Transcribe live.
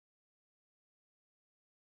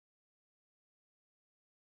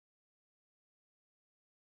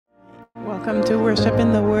Welcome to Worship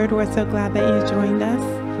in the Word. We're so glad that you joined us.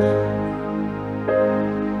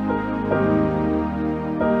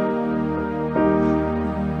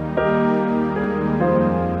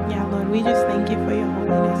 Yeah, Lord, we just thank you for your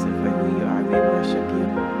holiness and for who you are. We worship you.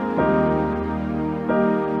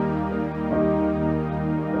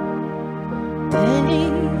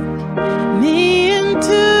 Take me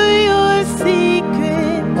into your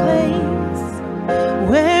secret place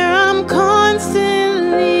where I'm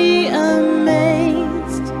constantly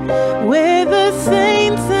amazed, where the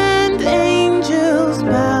saints and angels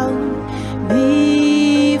bow before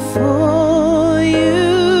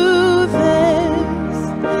you. There's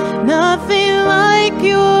nothing like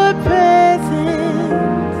your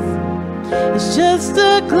presence. It's just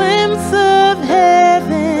a glimpse of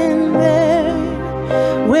heaven there,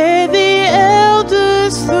 where the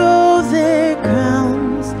elders throw their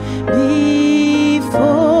crowns before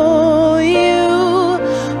you.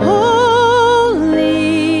 Holy,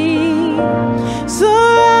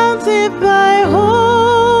 surrounded by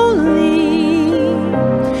holy,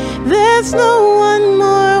 there's no one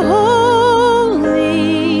more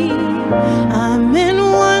holy. I'm in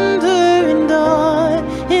wonder and awe,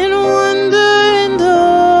 in wonder and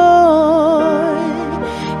awe.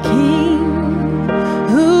 King,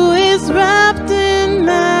 who is wrapped in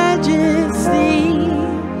majesty,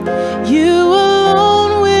 you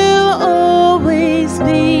alone will always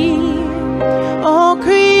be. All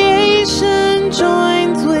creation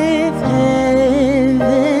joins with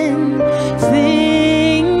heaven,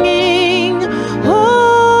 singing,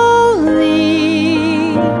 holy,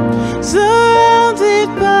 surrounded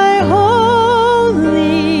by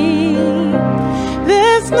holy,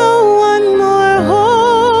 there's no one more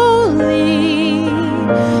holy.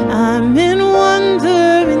 I'm in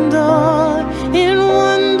wonder and awe, in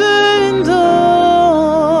wonder and awe.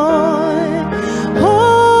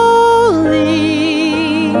 Holy,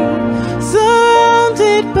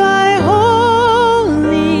 surrounded by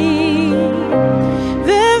holy,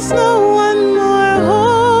 there's no one more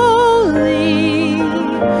holy.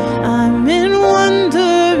 I'm in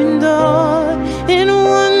wonder and awe, in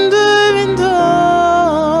wonder and awe.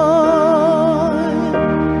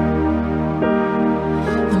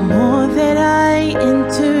 The more that I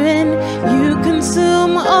enter in, you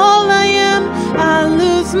consume all I am. I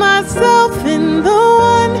lose myself in the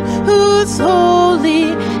one who's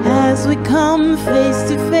holy. As we come face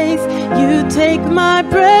to face, you take my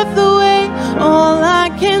breath away. All I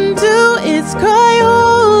can do is cry,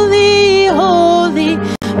 holy, holy.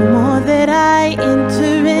 The more that I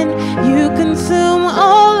enter in, you consume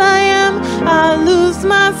all I am. I lose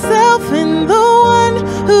myself in the one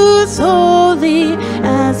who's holy.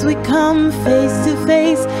 As we come face to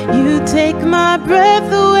face, you take my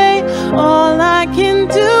breath away. All I can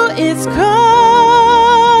do is cry,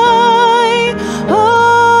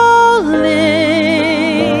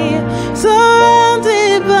 holy,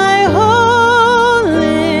 surrounded by holy,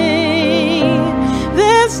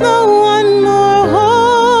 there's no one more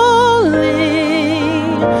holy.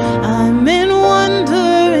 I'm in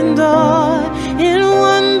wonder and awe, in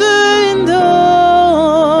wonder and awe.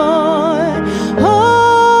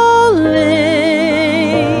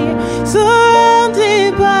 Holy,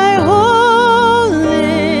 surrounded by holy,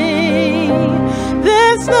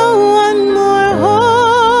 there's no one more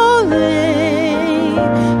holy.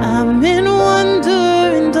 I'm in wonder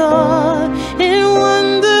and awe, in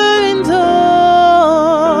wonder and awe.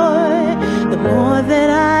 The more that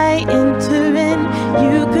I enter in,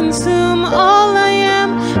 you consume all I am.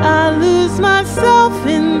 I lose myself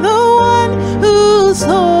in the one who's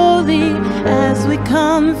holy. As we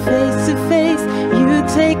come face to face, you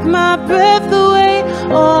take my breath away.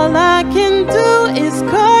 All I can do is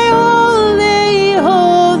cry, holy,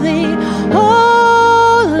 holy,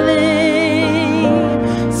 holy,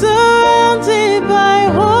 surrounded by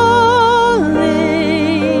holy,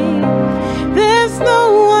 there's no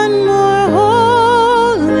one more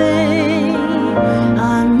holy.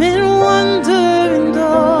 I'm in wonder and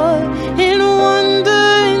awe, in wonder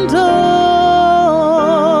and awe.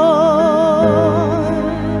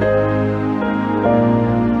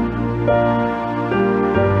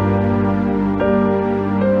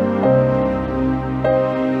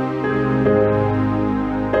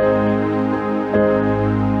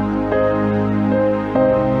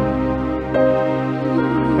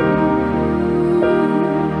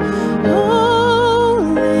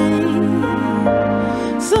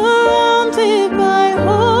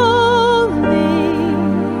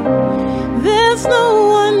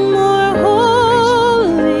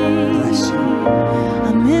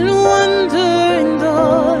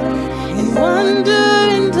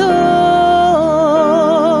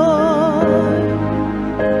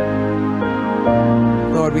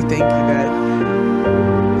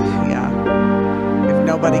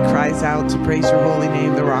 cries out to praise your holy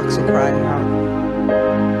name, the rocks will cry out.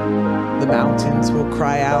 The mountains will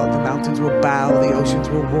cry out, the mountains will bow, the oceans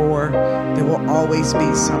will roar. There will always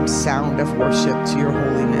be some sound of worship to your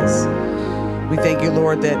holiness. We thank you,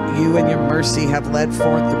 Lord, that you and your mercy have led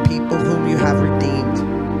forth the people whom you have redeemed.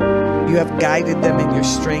 You have guided them in your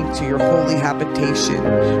strength to your holy habitation.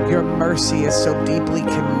 Your mercy is so deeply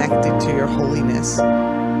connected to your holiness.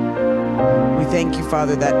 We thank you,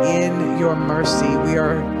 Father, that in your mercy we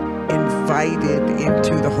are invited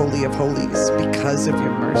into the Holy of Holies because of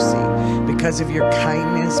your mercy, because of your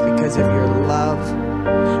kindness, because of your love.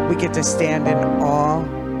 We get to stand in awe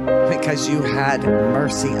because you had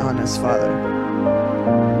mercy on us, Father.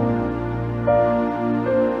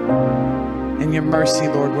 In your mercy,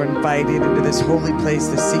 Lord, we're invited into this holy place,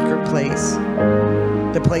 the secret place,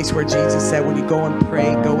 the place where Jesus said, when you go and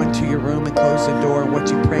pray, go into your room and close the door, and what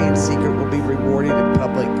you pray in secret will be rewarded in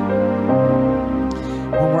public.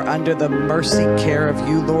 When we're under the mercy care of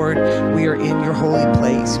you, Lord, we are in your holy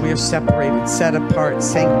place. We are separated, set apart,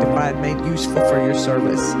 sanctified, made useful for your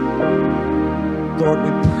service. Lord,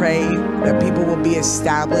 we pray that people will be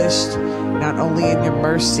established not only in your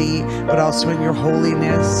mercy, but also in your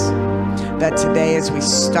holiness. That today, as we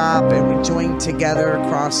stop and we join together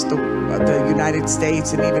across the United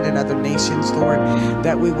States and even in other nations, Lord,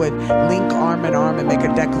 that we would link arm in arm and make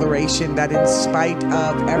a declaration that in spite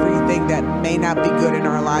of everything that may not be good in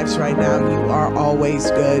our lives right now, you are always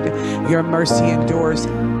good. Your mercy endures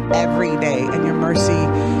every day. And your mercy,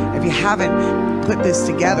 if you haven't put this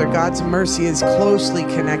together, God's mercy is closely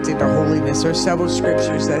connected to holiness. There are several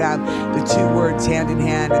scriptures that have the two words hand in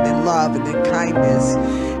hand, and then love, and then kindness.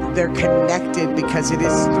 They're connected because it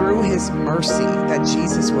is through his mercy that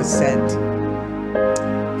Jesus was sent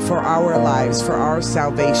for our lives, for our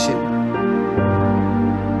salvation.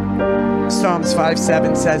 Psalms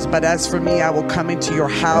 5:7 says, "But as for me, I will come into your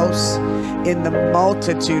house in the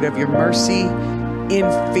multitude of your mercy.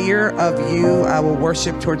 In fear of you, I will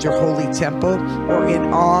worship towards your holy temple," or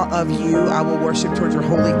in awe of you, I will worship towards your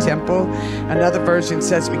holy temple. Another version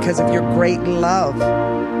says, "Because of your great love,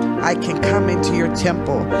 I can come into your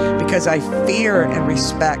temple. Because I fear and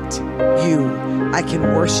respect you, I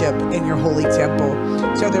can worship in your holy temple."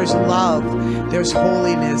 So there's love, there's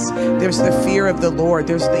holiness, there's the fear of the Lord,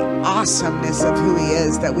 there's the awesomeness of who he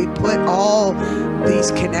is, that we put all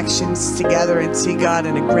these connections together and see God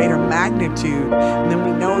in a greater magnitude. And then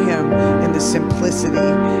we know him in the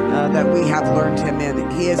simplicity that we have learned him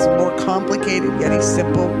in. He is more complicated, yet he's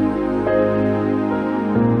simple.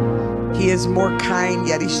 He is more kind,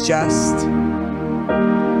 yet he's just.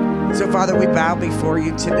 So, Father, we bow before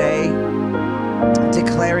you today,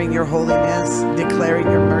 declaring your holiness, declaring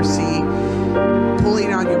your mercy,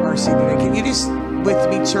 pulling on your mercy today. Can you just, with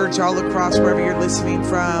me, church, all across, wherever you're listening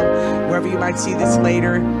from, wherever you might see this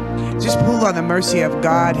later, just pull on the mercy of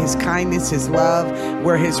God, his kindness, his love,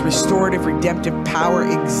 where his restorative, redemptive power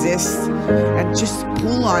exists, and just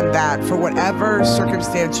pull on that for whatever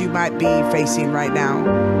circumstance you might be facing right now.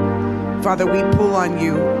 Father, we pull on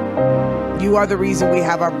you. You are the reason we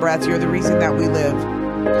have our breath. You're the reason that we live.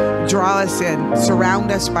 Draw us in.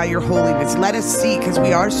 Surround us by your holiness. Let us see, because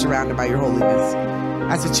we are surrounded by your holiness.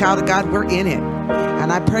 As a child of God, we're in it.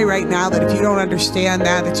 And I pray right now that if you don't understand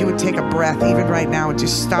that you would take a breath even right now and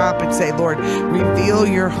just stop and say, Lord, reveal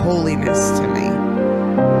your holiness to me.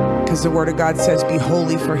 Because the word of God says, be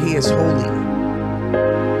holy, for he is holy.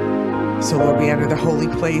 So, Lord, we enter the holy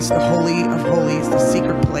place, the holy of holies, the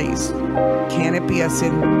secret place. Can it be us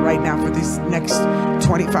in right now for these next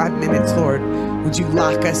 25 minutes, Lord? Would you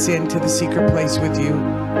lock us into the secret place with you,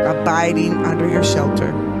 abiding under your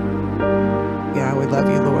shelter? Yeah, we love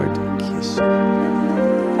you, Lord. Kiss you.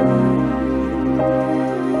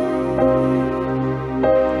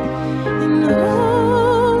 And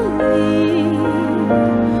holy,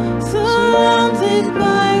 surrounded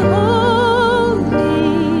by holy.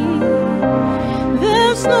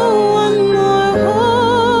 There's no one more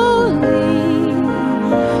holy.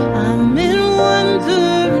 I'm in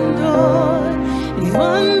wonder and awe, in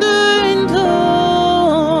wonder and awe.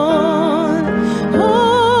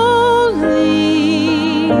 Holy,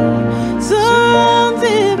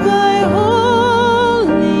 surrounded by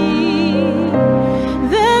holy.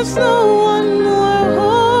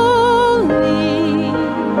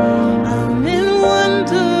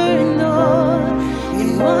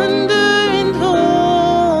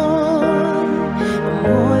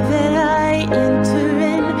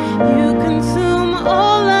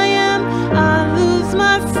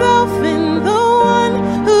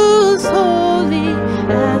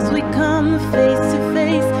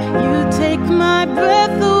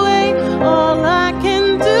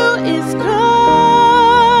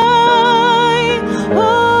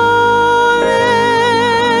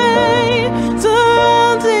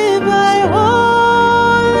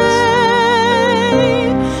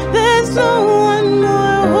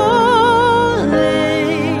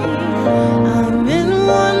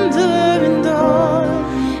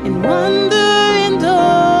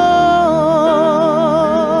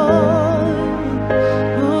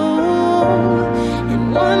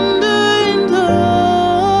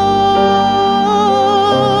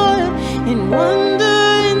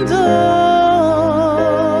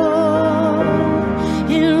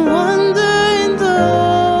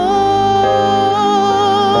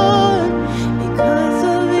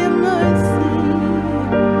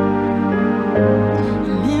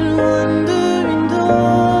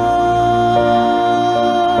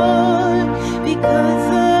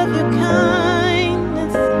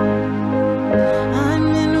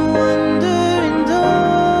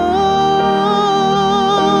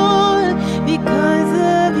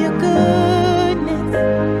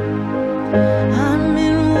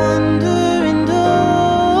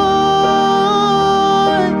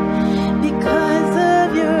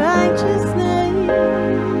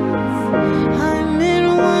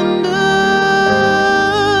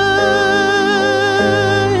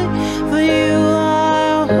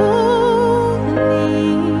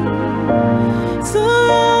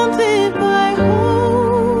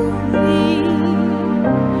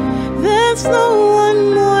 There's no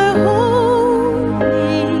one more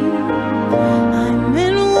holy. I'm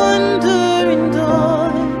in wonder and awe,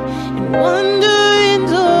 in wonder and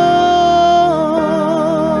awe,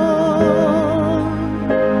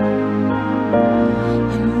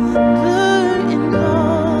 in wonder and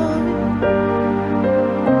awe.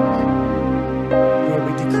 Lord,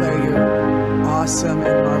 we declare your awesome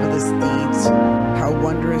and marvelous deeds. How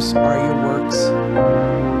wondrous are your works.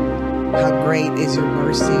 How great is your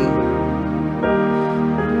mercy.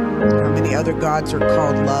 How many other gods are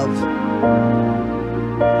called love.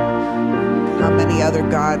 How many other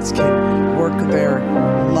gods can work their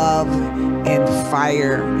love and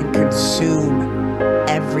fire and consume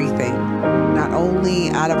everything, not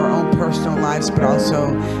only out of our own personal lives, but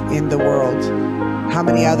also in the world. How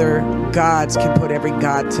many other gods can put every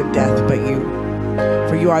god to death but you?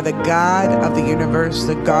 For you are the God of the universe,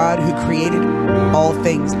 the God who created all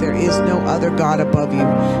things. There is no other God above you.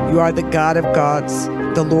 You are the God of gods,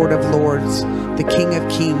 the Lord of lords, the King of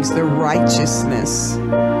kings, the righteousness.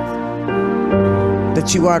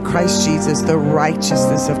 That you are Christ Jesus, the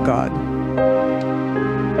righteousness of God.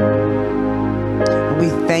 And we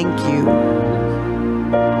thank you.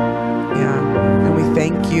 And we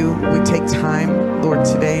thank you. We take time, Lord,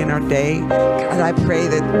 today in our day. God, I pray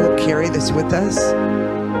that we'll carry this with us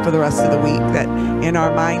for the rest of the week, that in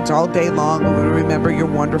our minds all day long, we will remember your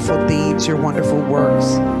wonderful deeds, your wonderful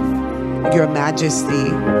works, your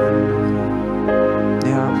majesty.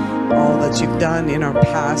 All that you've done in our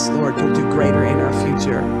past, Lord, you'll do greater in our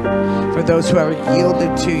future. For those who are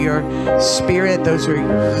yielded to your spirit, those who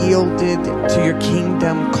are yielded to your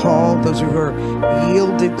kingdom call, those who are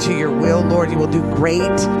yielded to your will, Lord, you will do great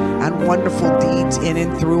and wonderful deeds in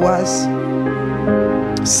and through us.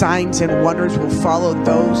 Signs and wonders will follow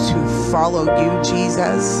those who follow you,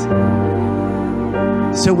 Jesus.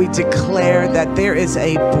 So we declare that there is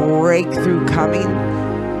a breakthrough coming.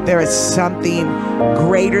 There is something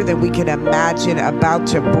greater than we can imagine about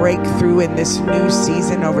to break through in this new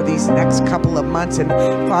season over these next couple of months. And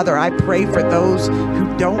Father, I pray for those who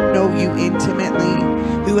don't know you intimately,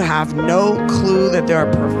 who have no clue that there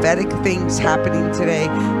are prophetic things happening today,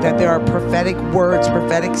 that there are prophetic words,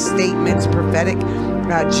 prophetic statements, prophetic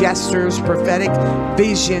gestures, prophetic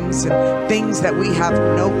visions, and things that we have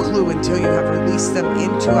no clue until you have released them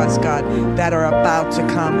into us, God, that are about to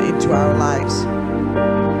come into our lives.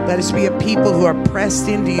 Let us be a people who are pressed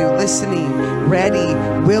into you, listening, ready,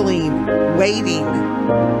 willing, waiting,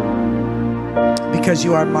 because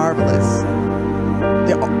you are marvelous.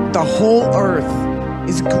 The whole earth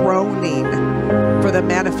is groaning for the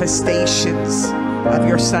manifestations of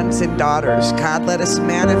your sons and daughters. God, let us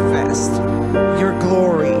manifest your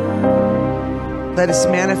glory. Let us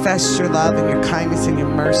manifest your love and your kindness and your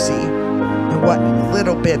mercy. And what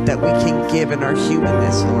little bit that we can give in our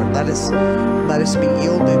humanness, Lord, let us be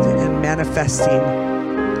yielded and manifesting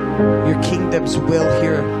your kingdom's will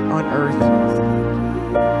here on earth.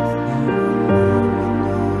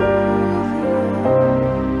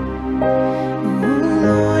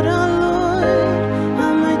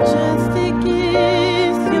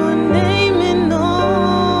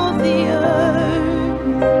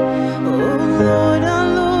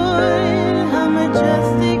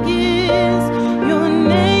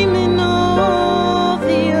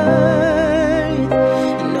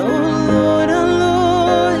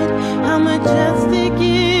 Majestic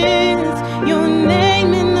is your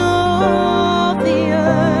name in all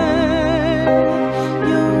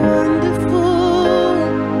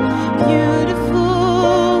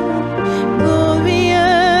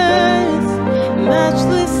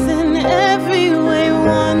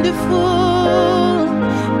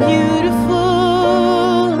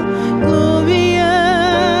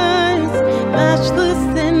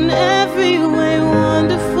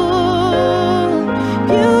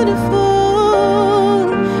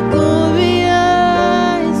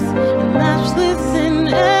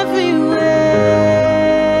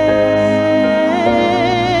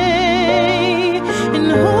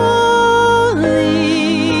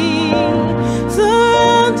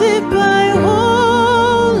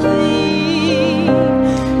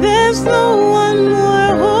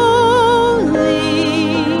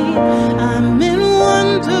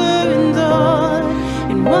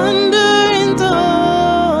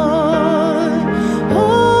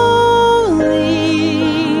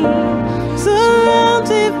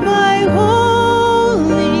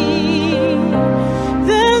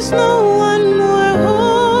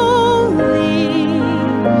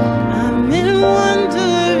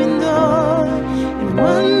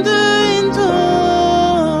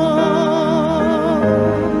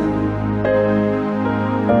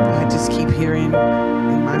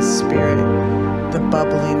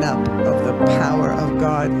bubbling up of the power of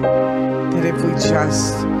God. That if we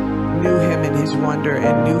just knew him in his wonder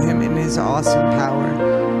and knew him in his awesome power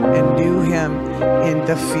and knew him in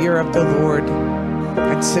the fear of the Lord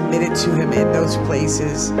and submitted to him in those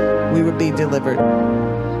places, we would be delivered.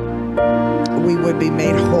 We would be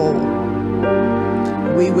made whole.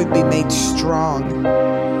 We would be made strong,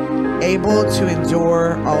 able to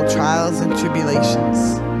endure all trials and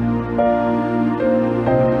tribulations.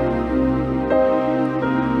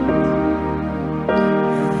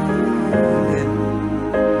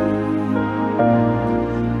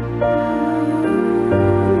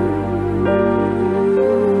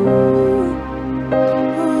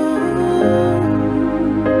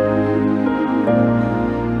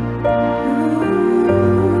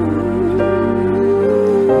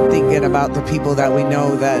 About the people that we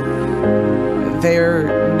know that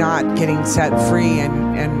they're not getting set free,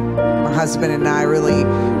 and my husband and I really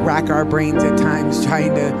rack our brains at times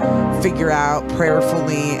trying to figure out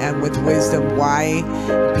prayerfully and with wisdom why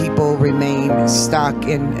people remain stuck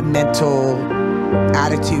in mental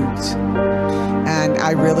attitudes. And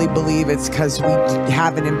I really believe it's because we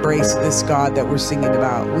haven't embraced this God that we're singing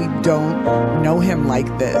about. We don't know him like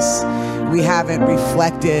this. We haven't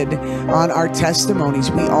reflected on our testimonies.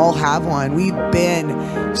 We all have one. We've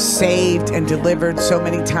been saved and delivered so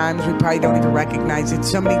many times, we probably don't even recognize it.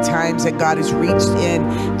 So many times that God has reached in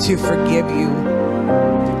to forgive you,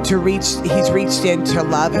 he's reached in to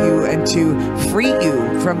love you and to free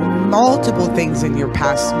you from multiple things in your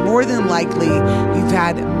past. More than likely, you've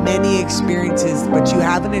had many experiences, but you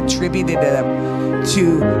haven't attributed them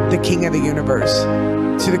to the King of the universe,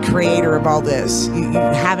 to the creator of all this. You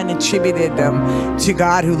haven't attributed them to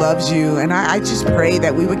God who loves you. And I just pray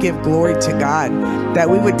that we would give glory to God, that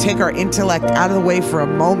we would take our intellect out of the way for a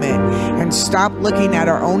moment and stop looking at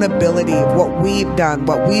our own ability of what we've done,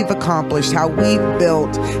 what we've accomplished, how we've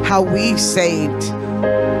built, how we've saved.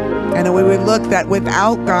 And then we would look that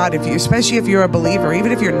without God, especially if you're a believer,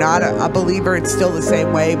 even if you're not a believer, it's still the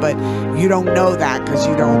same way, but you don't know that because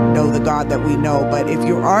you don't know the God that we know. But if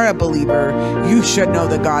you are a believer, you should know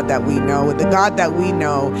the God that we know. And the God that we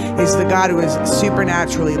know is the God who is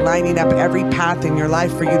supernaturally lining up every path in your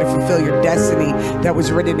life for you to fulfill your destiny that was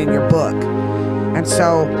written in your book. And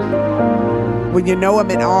so when you know him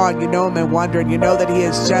in awe, and you know him in wonder, and you know that he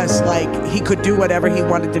is just like, he could do whatever he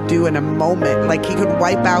wanted to do in a moment. Like he could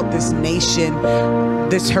wipe out this nation,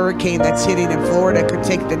 this hurricane that's hitting in Florida,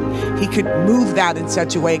 he could move that in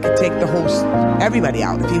such a way it could take everybody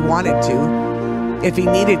out if he wanted to, if he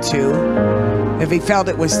needed to, if he felt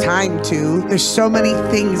it was time to. There's so many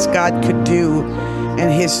things God could do in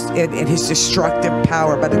his destructive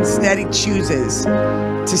power, but instead he chooses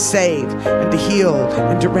to save and to heal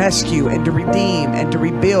and to rescue and to redeem and to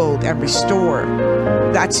rebuild and restore.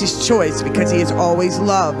 That's his choice because he is always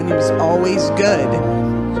love and he was always good.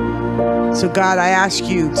 So God, I ask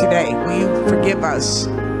you today, will you forgive us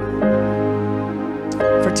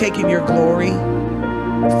for taking your glory,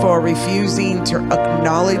 for refusing to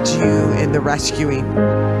acknowledge you in the rescuing.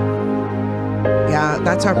 Yeah,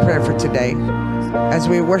 that's our prayer for today. As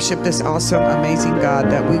we worship this awesome, amazing God,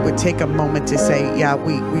 that we would take a moment to say, yeah,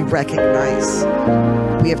 we recognize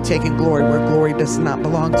we have taken glory where glory does not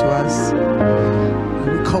belong to us.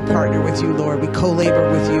 And we co-partner with you, Lord. We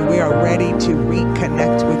co-labor with you. We are ready to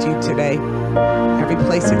reconnect with you today. Every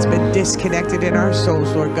place that's been disconnected in our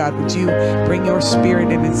souls, Lord God, would you bring your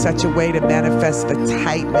spirit in such a way to manifest the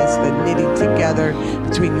tightness, the knitting together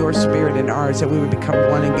between your spirit and ours, that we would become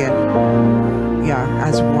one again. Yeah,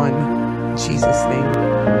 as one. In Jesus' name.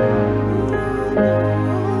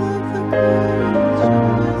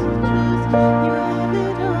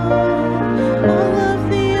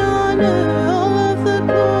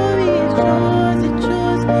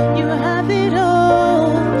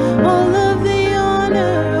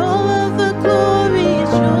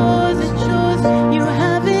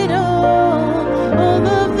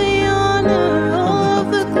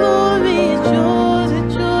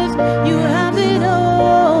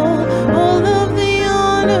 All of the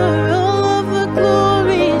honor, all of the glory.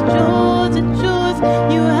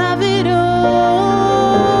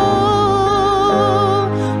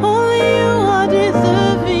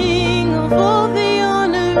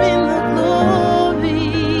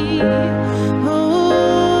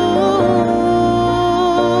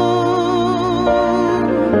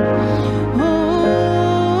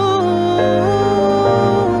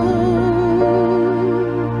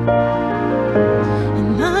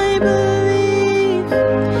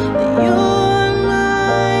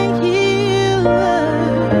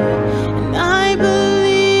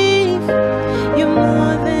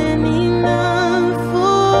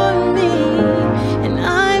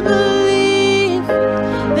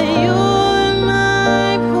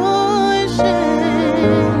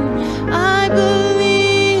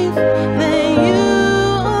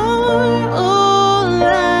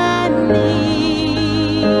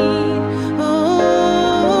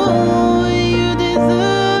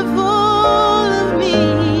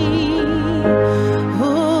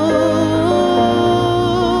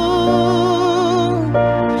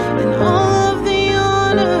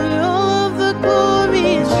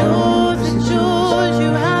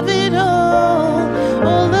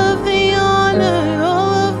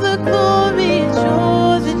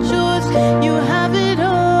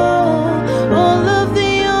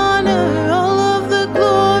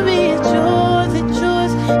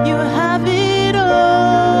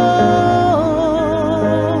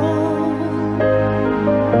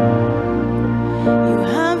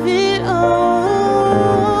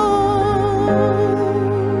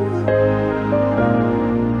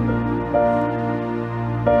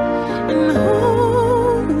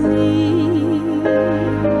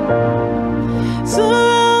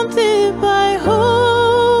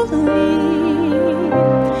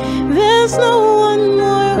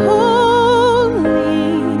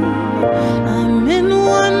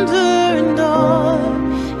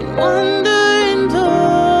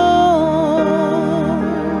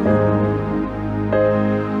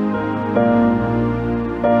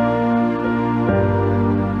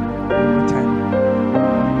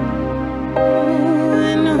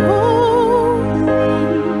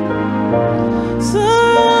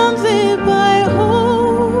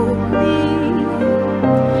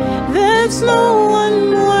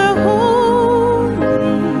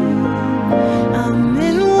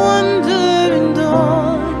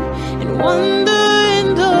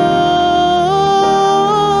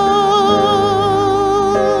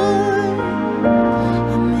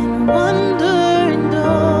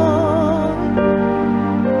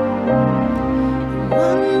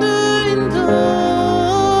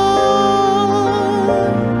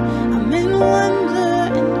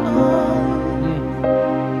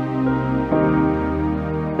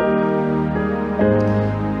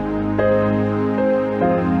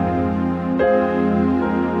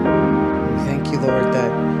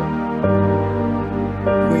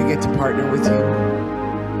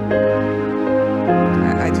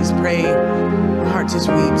 just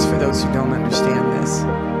weeps for those who don't understand this.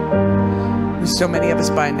 So many of us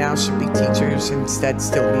by now should be teachers, instead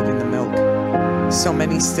still needing the milk. So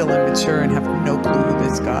many still immature and have no clue who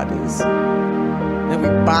this God is. And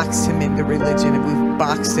we've boxed him into religion, and we've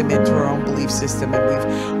boxed him into our own belief system, and we've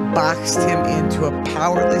boxed him into a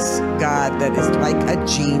powerless God that is like a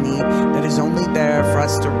genie, that is only there for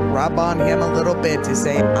us to rub on him a little bit to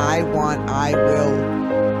say, I want, I will.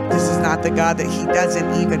 This is not the God that he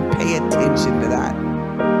doesn't even pay attention to that.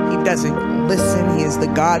 He doesn't listen. He is the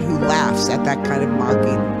God who laughs at that kind of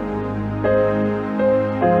mocking.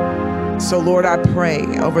 So Lord, I pray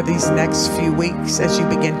over these next few weeks as you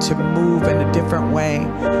begin to move in a different way,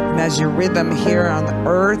 and as your rhythm here on the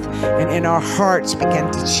earth and in our hearts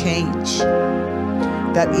begin to change,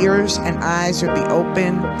 that ears and eyes would be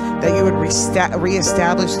open, that you would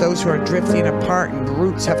reestablish those who are drifting apart and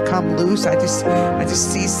roots have come loose. I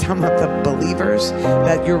just see some of the believers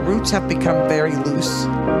that your roots have become very loose.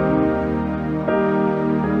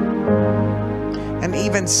 And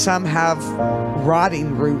even some have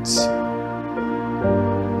rotting roots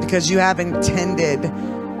because you haven't tended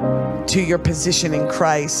to your position in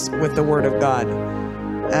Christ with the Word of God.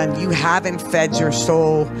 And you haven't fed your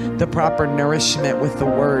soul the proper nourishment with the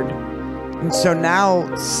Word. And so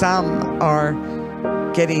now some are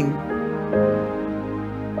getting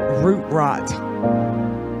root rot.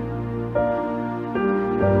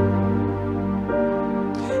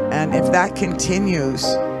 And if that continues,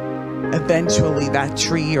 eventually that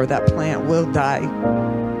tree or that plant will die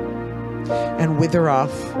and wither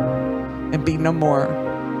off and be no more.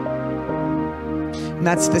 And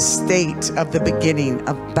that's the state of the beginning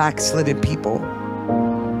of backslidden people.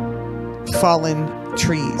 Fallen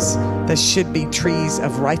trees that should be trees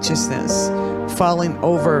of righteousness, falling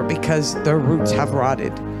over because their roots have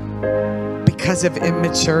rotted, because of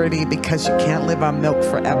immaturity, because you can't live on milk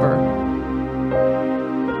forever,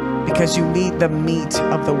 because you need the meat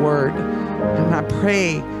of the Word. And I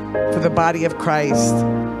pray for the body of Christ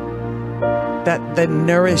that the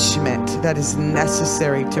nourishment that is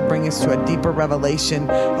necessary to bring us to a deeper revelation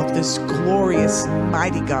of this glorious,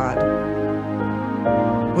 mighty God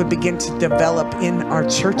would begin to develop in our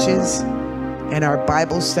churches, in our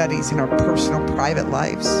Bible studies, in our personal private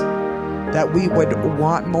lives, that we would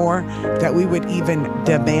want more, that we would even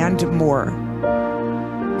demand more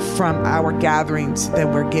from our gatherings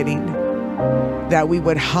than we're getting, that we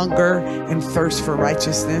would hunger and thirst for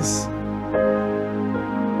righteousness,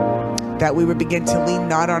 that we would begin to lean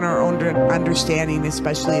not on our own understanding,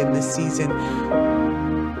 especially in this season,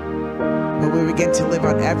 but we begin to live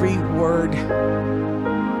on every word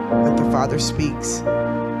that the Father speaks.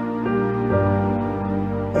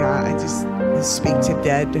 Yeah, I just speak to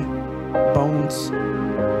dead bones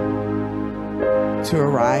to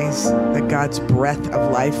arise, that God's breath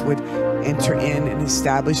of life would enter in and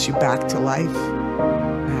establish you back to life.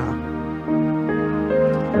 Yeah.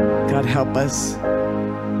 God, help us.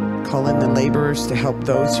 Call in the laborers to help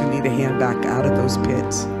those who need a hand back out of those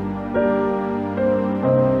pits.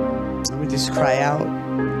 And we just cry out.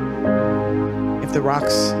 If the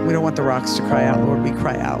rocks, we don't want the rocks to cry out, Lord, we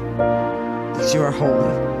cry out that you are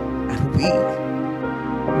holy. And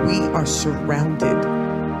we are surrounded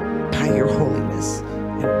by your holiness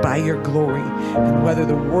and by your glory. And whether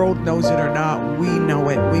the world knows it or not, we know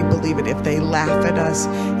it. We believe it. If they laugh at us,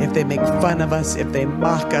 if they make fun of us, if they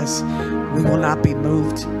mock us, we will not be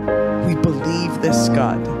moved. We believe this,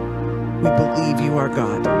 God. We believe you are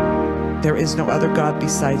God. There is no other God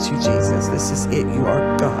besides you, Jesus. This is it. You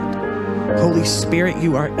are God. Holy Spirit,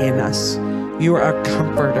 you are in us. You are our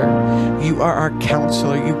comforter. You are our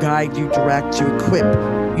counselor. You guide, you direct, you equip,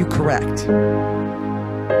 you correct.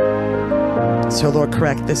 So, Lord,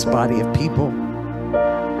 correct this body of people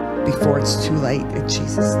before it's too late, in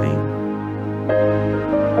Jesus' name.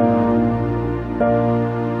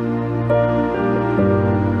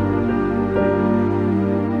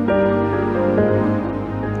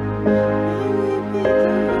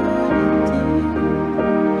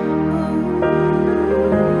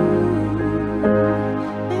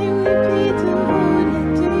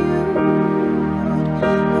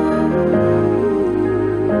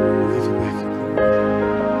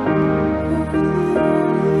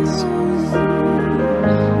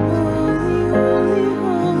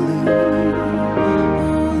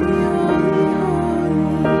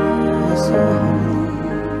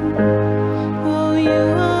 Holy,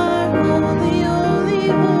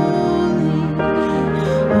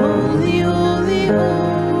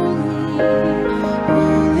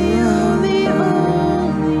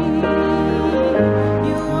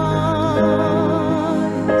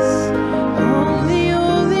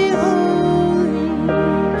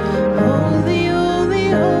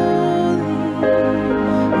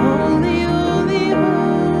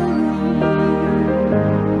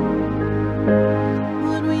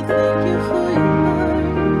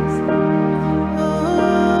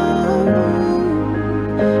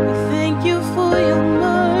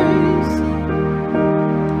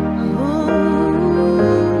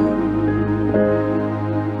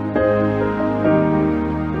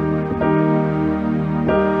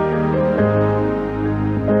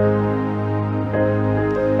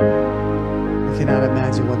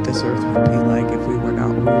 imagine what this earth would be like if we were not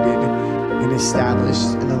rooted and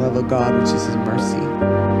established in the love of God, which is His mercy.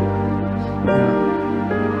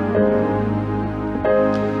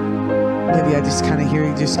 Lydia, I just kind of hear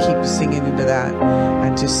you just keep singing into that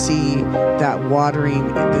and just see that watering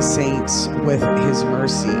the saints with His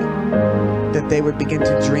mercy, that they would begin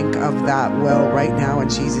to drink of that well right now in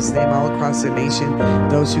Jesus' name all across the nation,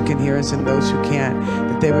 those who can hear us and those who can't,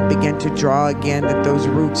 that they would begin to draw again, that those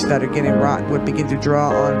roots that are getting rotten would begin to draw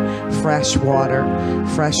on fresh water,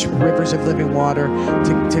 fresh rivers of living water,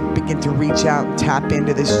 to begin to reach out and tap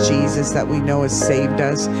into this Jesus that we know has saved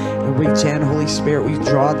us, and reach in. Holy Spirit, we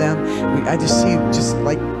draw them. I just see just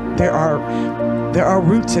like there are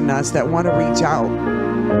roots in us that want to reach out.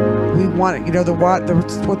 We want, you know, what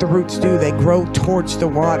the roots do, they grow towards the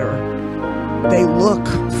water. They look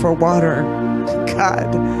for water.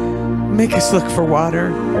 God, make us look for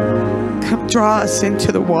water. Come draw us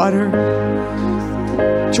into the water.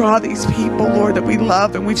 Draw these people, Lord, that we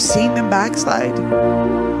love and we've seen them backslide.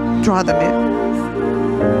 Draw them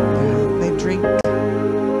in. They drink.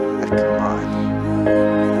 Come on.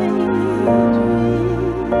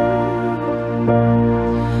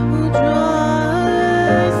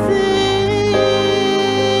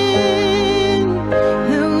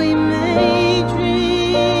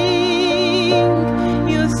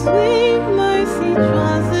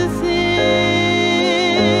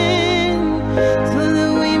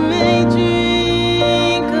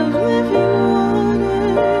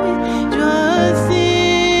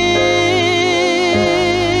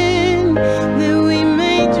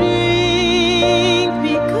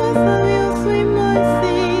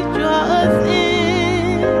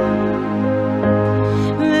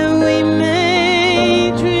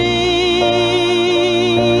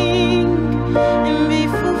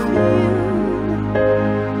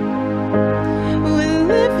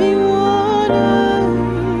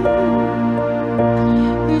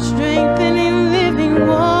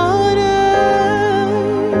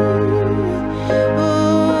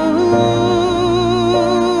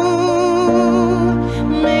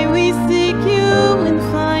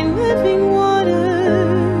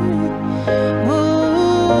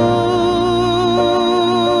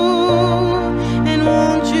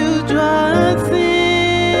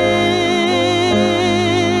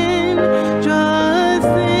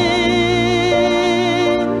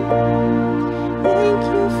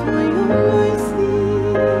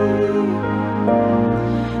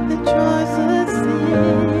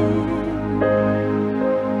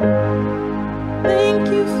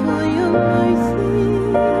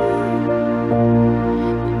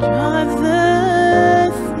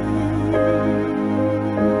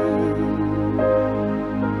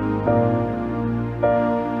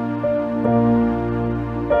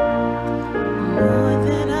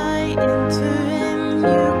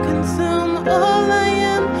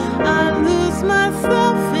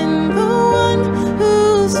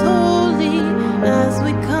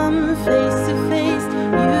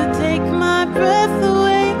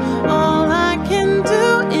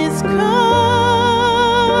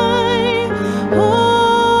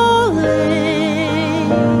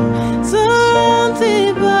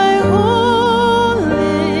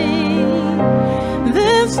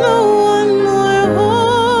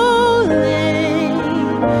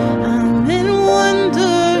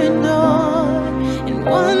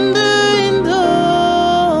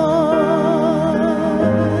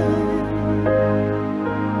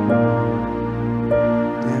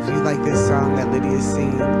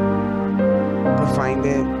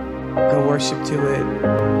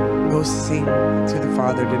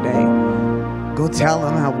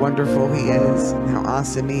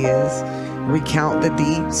 He is. Recount the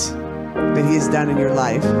deeds that He has done in your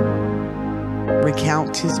life.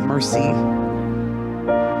 Recount His mercy.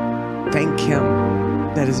 Thank Him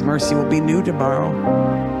that His mercy will be new tomorrow.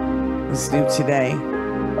 It's new today.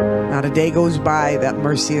 Not a day goes by that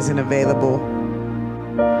mercy isn't available.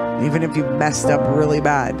 Even if you've messed up really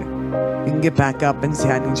bad, you can get back up and say,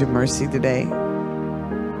 I need your mercy today.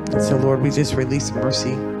 And so, Lord, we just release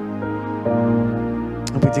mercy.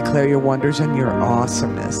 We declare your wonders and your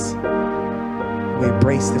awesomeness. We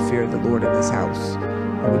embrace the fear of the Lord in this house.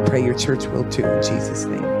 And we pray your church will too, in Jesus'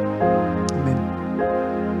 name.